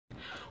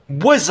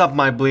What's up,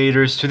 my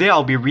bladers? Today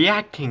I'll be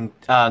reviewing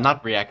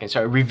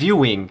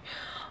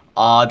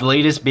the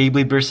latest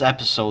Beyblade Burst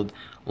episode.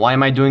 Why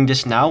am I doing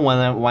this now?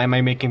 Why am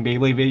I making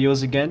Beyblade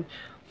videos again?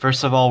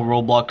 First of all,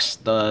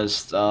 Roblox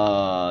does,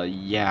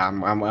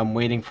 I'm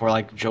waiting for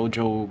like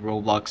JoJo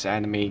Roblox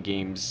anime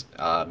games,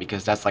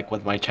 because that's like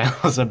what my channel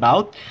is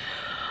about.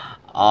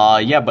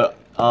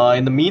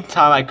 In the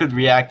meantime, I could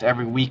react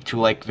every week to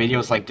like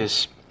videos like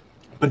this.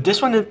 But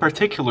this one in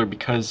particular,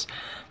 because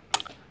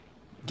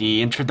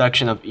the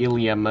introduction of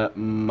Ilya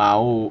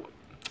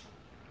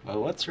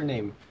what's her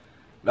name?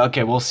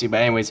 Okay, we'll see.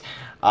 But anyways,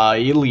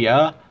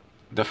 Ilya,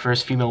 the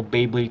first female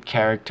Beyblade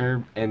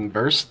character in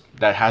Burst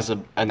that has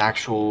an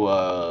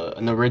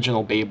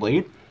original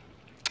Beyblade,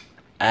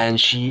 and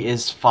she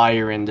is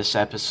fire in this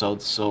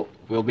episode. So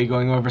we'll be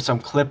going over some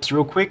clips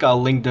real quick.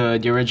 I'll link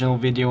the original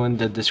video in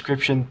the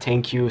description.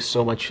 Thank you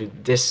so much to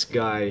this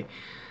guy,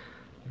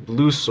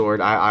 Blue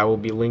Sword. I will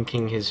be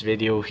linking his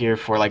video here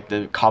for like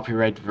the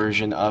copyright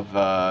version of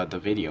the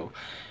video.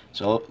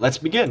 So let's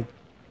begin.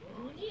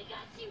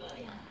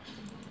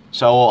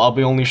 So I'll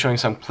be only showing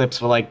some clips,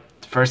 but like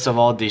first of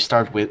all, they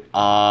start with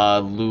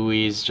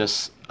Louis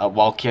just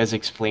Walkia's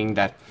explaining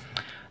that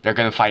they're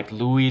gonna fight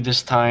Louis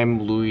this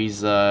time.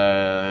 Louis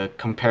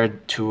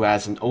compared to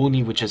as an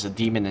Oni, which is a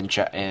demon in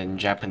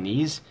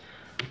Japanese.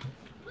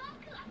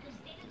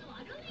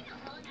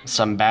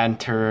 Some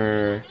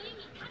banter,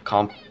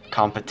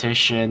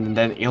 competition, and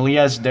then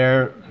Ilya's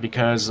there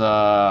because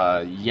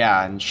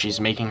and she's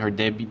making her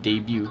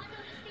debut.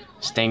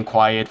 Staying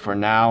quiet for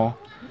now.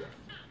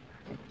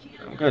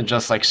 I'm gonna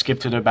just like skip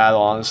to the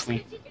battle,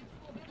 honestly.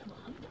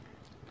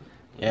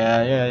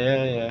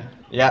 Yeah.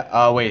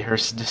 Wait, her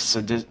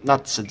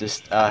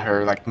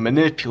her like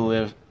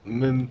manipulative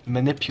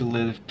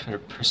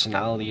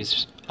personality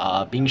is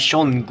being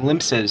shown in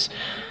glimpses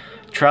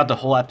throughout the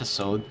whole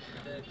episode.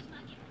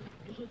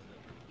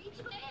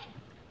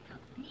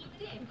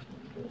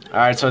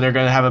 Alright, so they're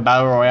gonna have a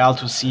battle royale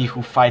to see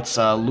who fights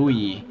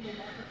Louis.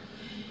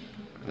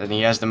 Then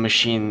he has the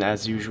machine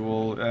as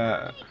usual.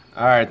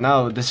 Alright,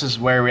 now this is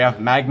where we have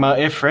Magma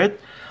Ifrit.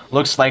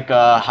 Looks like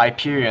a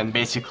Hyperion,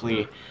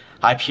 basically.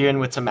 Hyperion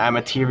with some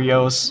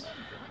Amaterios.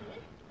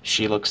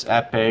 She looks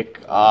epic,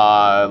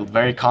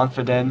 very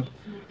confident.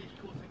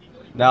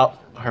 Now,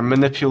 her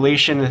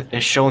manipulation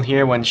is shown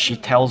here when she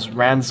tells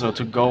Ranzo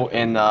to go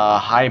in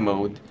high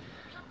mode.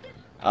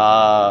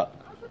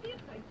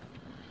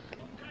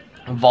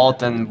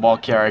 Vault and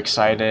Balky are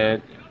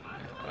excited.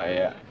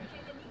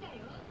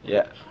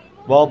 Yeah.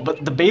 Well,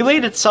 but the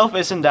Beyblade itself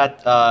isn't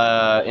that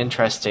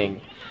interesting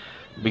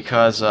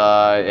because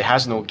it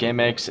has no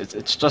gimmicks.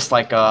 It's just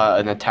like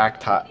an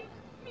attack type.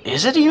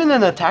 Is it even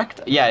an attack?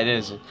 Yeah, it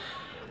is.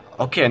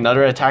 Okay,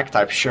 another attack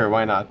type. Sure,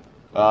 why not?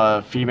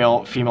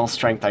 Female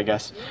strength, I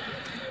guess.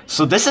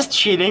 So this is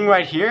cheating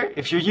right here.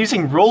 If you're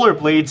using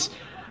rollerblades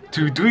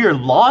to do your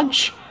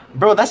launch,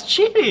 bro, that's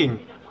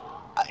cheating.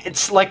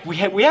 It's like we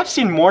have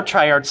seen more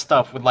tryhard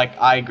stuff with like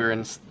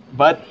Iger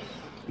but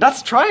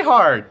that's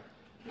tryhard.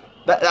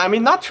 I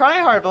mean, not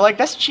tryhard, but like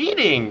that's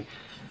cheating.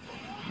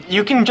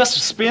 You can just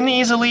spin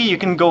easily. You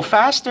can go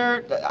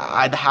faster.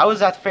 How is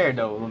that fair,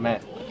 though,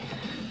 man?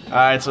 All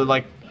right, so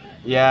like,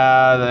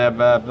 yeah,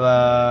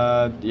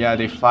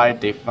 they fight.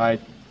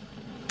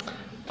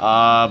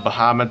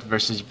 Bahamut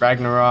versus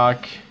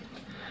Ragnarok,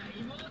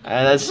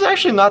 and it's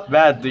actually not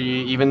bad.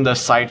 Even the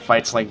side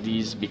fights like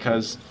these,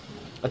 because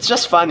it's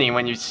just funny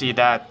when you see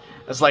that.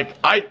 It's like,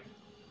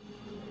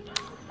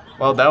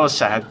 well, that was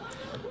sad.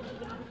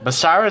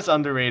 Basara's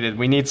underrated.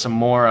 We need some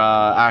more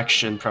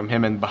action from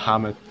him and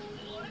Bahamut.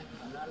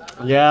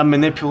 Yeah,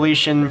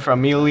 manipulation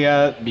from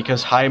Ilya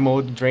because high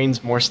mode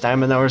drains more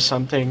stamina or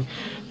something.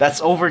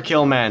 That's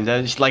overkill, man.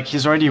 That's like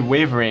he's already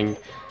wavering.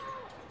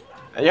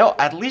 Yo,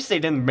 at least they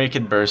didn't make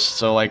it burst,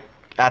 so like,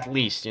 at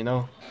least, you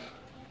know?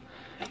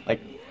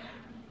 Like,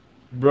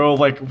 bro,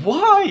 like,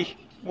 why?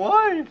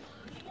 Why?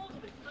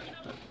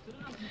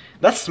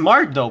 That's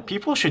smart though.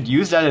 People should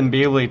use that in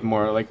Beyblade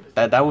more. Like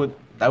that would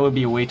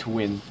be a way to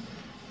win.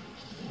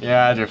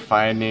 Yeah, they're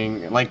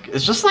fighting. Like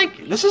it's just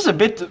like this is a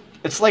bit.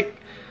 It's like.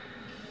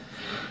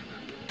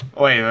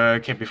 Wait,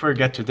 okay. Before we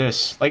get to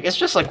this, like it's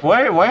just like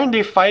why aren't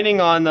they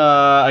fighting on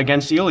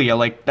against Ilya?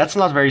 Like that's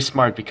not very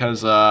smart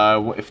because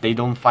if they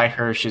don't fight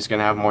her, she's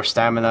gonna have more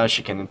stamina.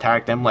 She can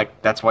attack them.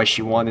 Like that's why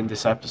she won in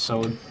this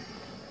episode.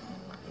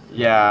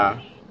 Yeah,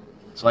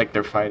 it's like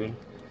they're fighting.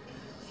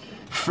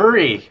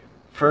 Sorry,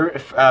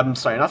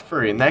 not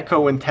furry.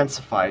 Neko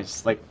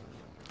intensifies. Like,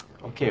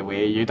 okay,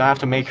 wait, you don't have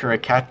to make her a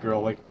cat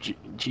girl. Like,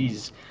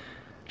 jeez,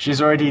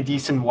 she's already a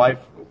decent wife.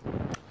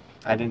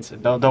 I didn't say.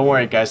 Don't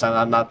worry, guys.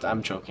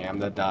 I'm joking.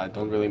 I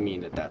don't really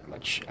mean it that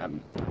much.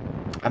 I'm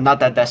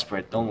not that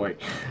desperate. Don't worry.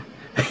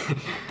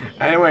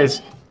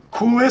 Anyways,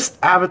 coolest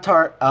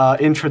avatar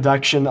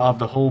introduction of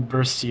the whole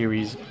Burst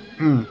series.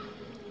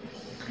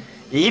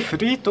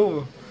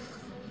 Ifrito.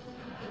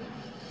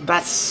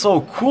 That's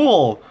so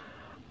cool.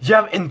 You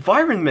have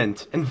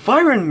environment,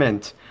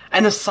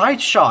 and a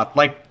side shot.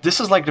 Like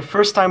this is like the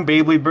first time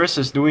Beyblade Burst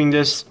is doing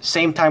this.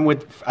 Same time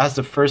as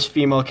the first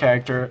female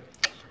character.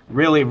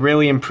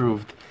 Really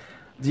improved.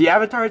 The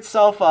avatar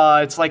itself,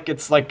 it's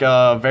like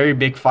very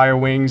big fire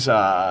wings.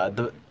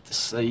 It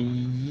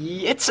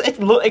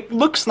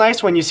looks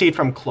nice when you see it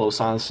from close,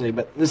 honestly,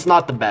 but it's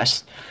not the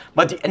best.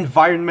 But the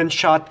environment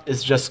shot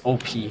is just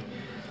OP.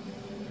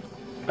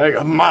 Like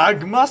a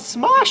magma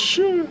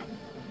smasher.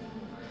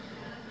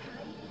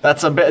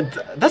 That's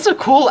a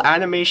cool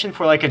animation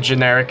for like a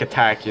generic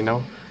attack, you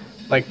know?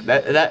 Like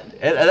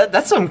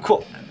that's some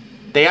cool.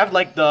 They have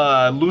like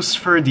the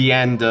Lucifer the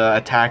End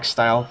attack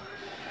style.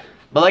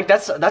 But like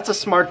that's a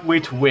smart way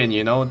to win,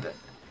 you know?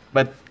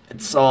 But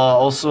it's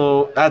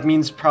also that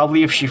means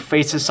probably if she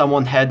faces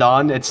someone head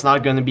on, it's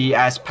not going to be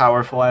as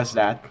powerful as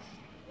that.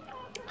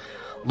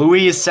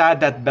 Louis is sad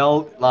that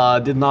Bell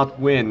did not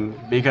win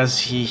because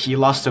he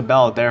lost to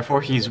Bell,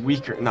 therefore he's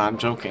weaker. No, I'm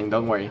joking,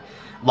 don't worry.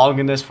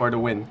 Longinus for the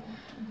win.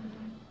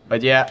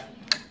 But yeah,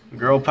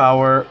 girl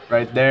power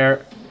right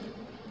there.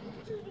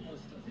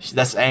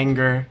 That's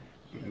anger.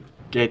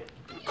 Get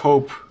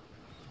cope.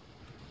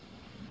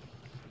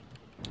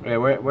 Wait,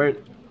 where?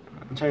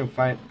 I'm trying to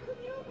find.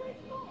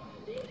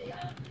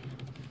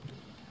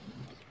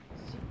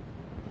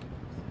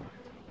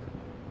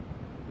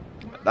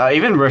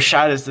 Even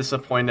Rashad is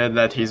disappointed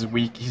that he's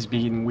weak. He's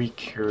being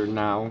weaker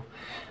now.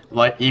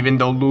 Like, even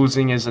though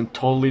losing isn't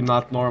totally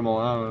not normal.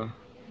 I don't know.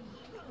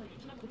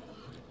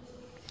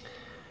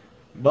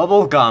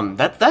 Bubblegum.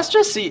 That's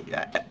just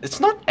it's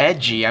not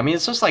edgy. I mean,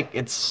 it's just like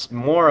it's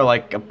more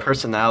like a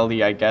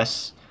personality, I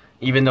guess.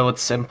 Even though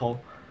it's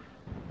simple.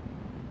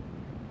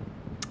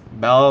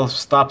 Belle,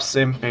 stop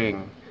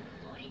simping.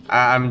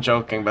 I'm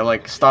joking, but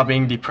like, stop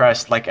being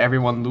depressed. Like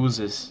everyone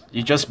loses.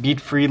 You just beat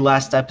Free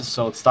last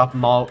episode. Stop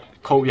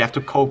cope. You have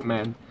to cope,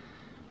 man.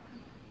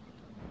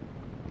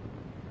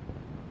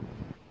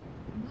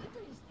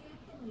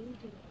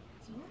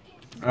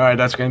 Alright,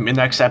 that's gonna be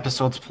next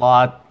episode's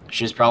plot.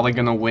 She's probably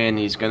gonna win.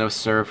 He's gonna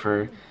serve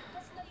her.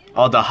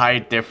 Oh, the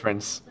height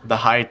difference. The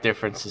height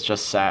difference is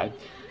just sad.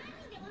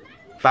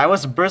 If I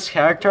was a burst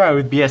character, I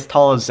would be as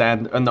tall as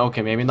Xander. No,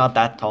 okay, maybe not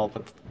that tall,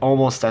 but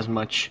almost as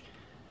much.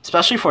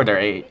 Especially for their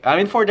age. I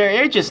mean, for their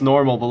age is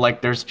normal, but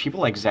like, there's people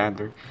like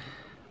Xander.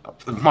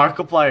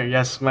 Markiplier,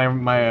 yes,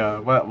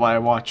 what I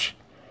watch.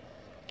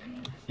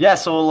 Yeah,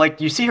 so like,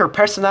 you see her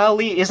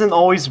personality isn't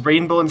always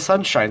rainbow and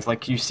sunshines.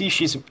 Like, you see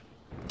she's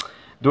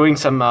doing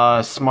some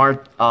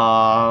smart,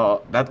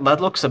 that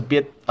looks a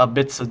bit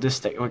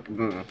sadistic.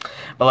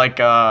 But like,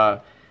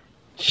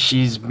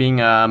 she's being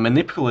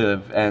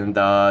manipulative and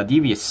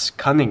devious,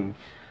 cunning.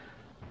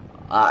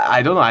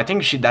 I don't know. I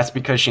think that's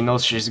because she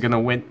knows she's gonna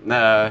win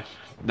the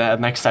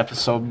next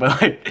episode.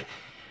 But like,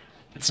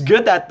 it's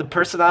good that the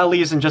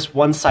personality isn't just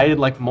one-sided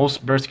like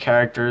most birth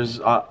characters.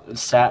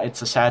 It's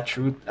a sad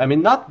truth. I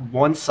mean, not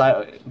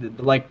one-sided.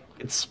 Like,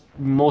 it's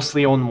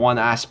mostly on one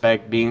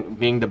aspect,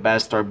 being the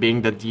best or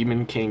being the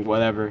demon king,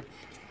 whatever.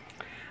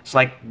 It's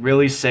like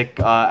really sick.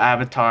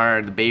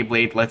 Avatar, the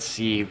Beyblade. Let's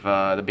see if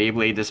the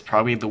Beyblade is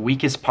probably the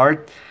weakest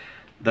part.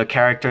 The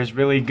character is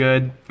really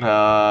good,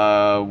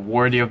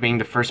 worthy of being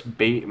the first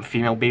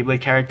female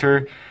Beyblade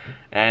character,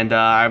 and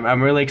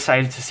I'm really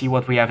excited to see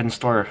what we have in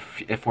store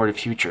for the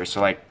future. So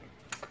like,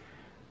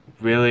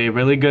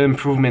 really good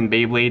improvement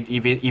Beyblade,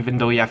 even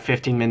though you have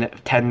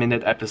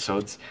 10-minute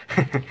episodes.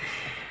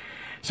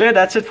 So yeah,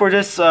 that's it for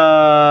this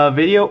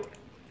video.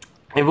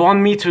 If you want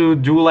me to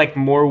do like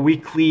more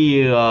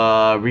weekly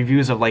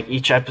reviews of like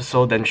each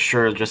episode, then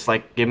sure, just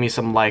like give me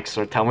some likes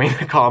or tell me in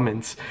the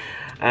comments.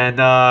 And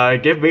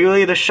give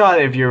Beyblade a shot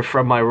if you're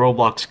from my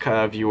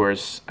Roblox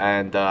viewers.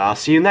 And I'll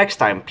see you next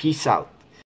time. Peace out.